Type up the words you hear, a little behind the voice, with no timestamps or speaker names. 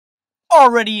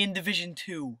already in Division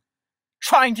 2.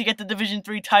 Trying to get the Division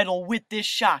 3 title with this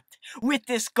shot. With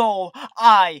this goal,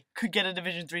 I could get a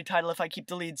Division 3 title if I keep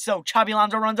the lead. So, Xabi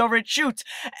Alonso runs over it, shoots,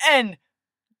 and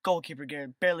goalkeeper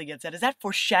Garrett barely gets that. Is that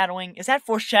foreshadowing? Is that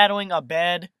foreshadowing a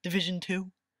bad Division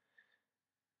 2?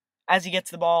 As he gets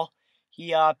the ball,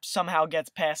 he somehow gets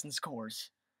past and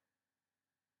scores.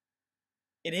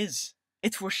 It is.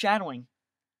 It's foreshadowing.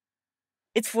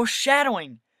 It's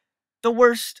foreshadowing the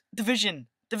worst division.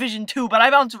 Division 2, but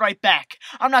I bounce right back.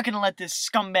 I'm not going to let this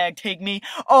scumbag take me.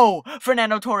 Oh,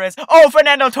 Fernando Torres. Oh,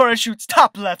 Fernando Torres shoots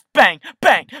top left. Bang,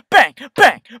 bang, bang,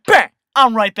 bang, bang.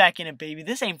 I'm right back in it, baby.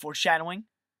 This ain't foreshadowing.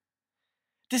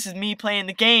 This is me playing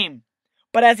the game.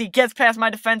 But as he gets past my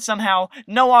defense somehow,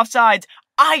 no offsides,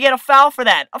 I get a foul for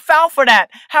that. A foul for that.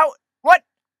 How? What?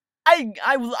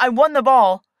 I won the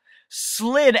ball,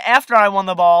 slid after I won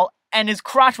the ball, and his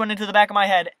crotch went into the back of my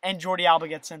head, and Jordi Alba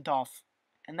gets sent off.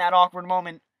 And that awkward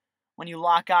moment when you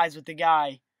lock eyes with the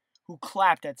guy who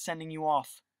clapped at sending you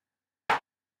off.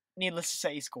 Needless to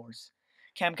say, he scores.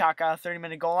 Cam Kaka,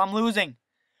 30-minute goal. I'm losing.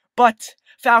 But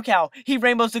Falcao, he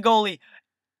rainbows the goalie.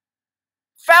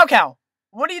 Falcao,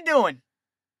 what are you doing?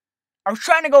 I was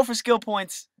trying to go for skill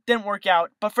points. Didn't work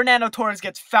out. But Fernando Torres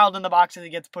gets fouled in the box as he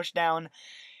gets pushed down.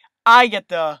 I get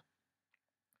the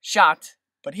shot,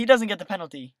 but he doesn't get the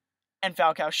penalty. And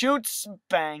Falcao shoots.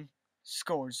 Bang.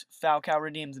 Scores. Falcao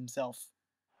redeems himself.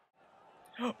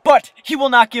 But he will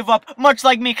not give up, much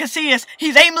like me. Casillas,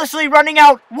 he's aimlessly running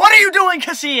out. What are you doing,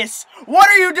 Casillas? What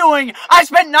are you doing? I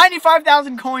spent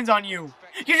 95,000 coins on you.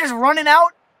 You're just running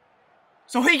out?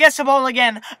 So he gets the ball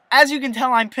again. As you can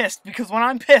tell, I'm pissed, because when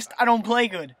I'm pissed, I don't play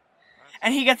good.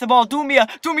 And he gets the ball.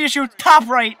 Doumbia shoots top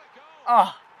right.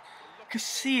 Oh,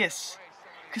 Casillas.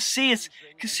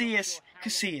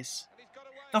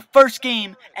 The first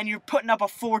game, and you're putting up a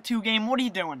 4-2 game. What are you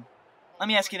doing? Let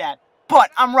me ask you that.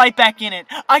 But I'm right back in it.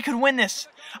 I could win this.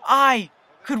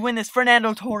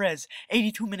 Fernando Torres,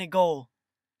 82-minute goal.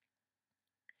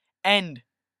 And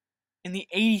in the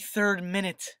 83rd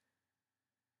minute,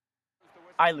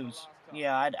 I lose.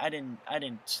 Yeah, I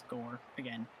didn't score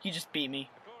again. He just beat me.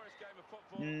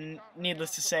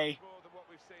 Needless to say,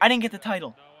 I didn't get the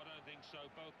title.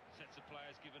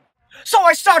 So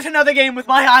I start another game with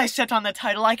my eyes set on the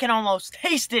title. I can almost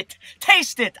taste it.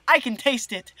 I can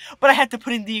taste it. But I had to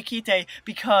put in Diakite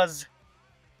because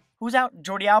who's out?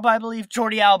 Jordi Alba, I believe.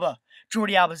 Jordi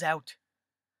Alba's out.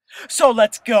 So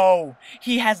let's go.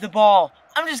 He has the ball.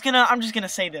 I'm just gonna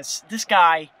say this. This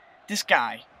guy.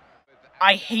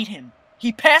 I hate him.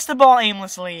 He passed the ball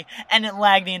aimlessly and it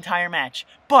lagged the entire match.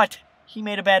 But he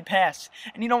made a bad pass.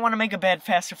 And you don't want to make a bad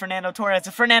pass to Fernando Torres.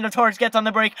 If Fernando Torres gets on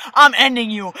the break, I'm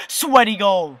ending you. Sweaty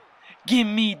goal. Give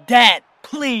me that,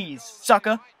 please,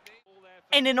 sucker.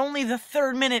 And in only the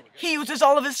 3rd minute, he uses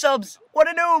all of his subs. What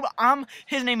a noob.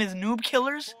 His name is Noob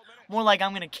Killers. More like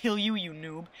I'm going to kill you, you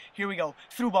noob. Here we go.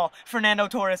 Through ball. Fernando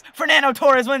Torres. Fernando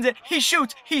Torres wins it. He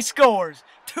shoots. He scores.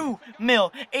 2-0.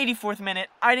 84th minute.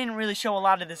 I didn't really show a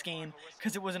lot of this game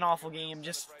because it was an awful game.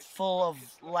 Just full of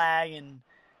lag and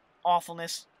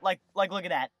awfulness. Like look at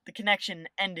that. The connection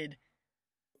ended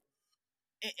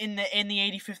in the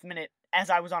 85th minute as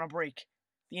I was on a break.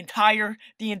 The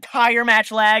entire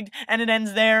match lagged and it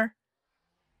ends there.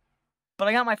 But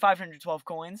I got my 512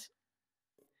 coins.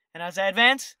 And as I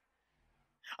advance,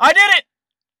 I did it!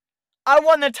 I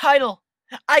won the title.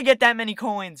 I get that many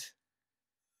coins.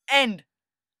 And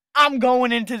I'm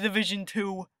going into Division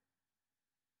 2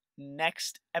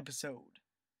 next episode.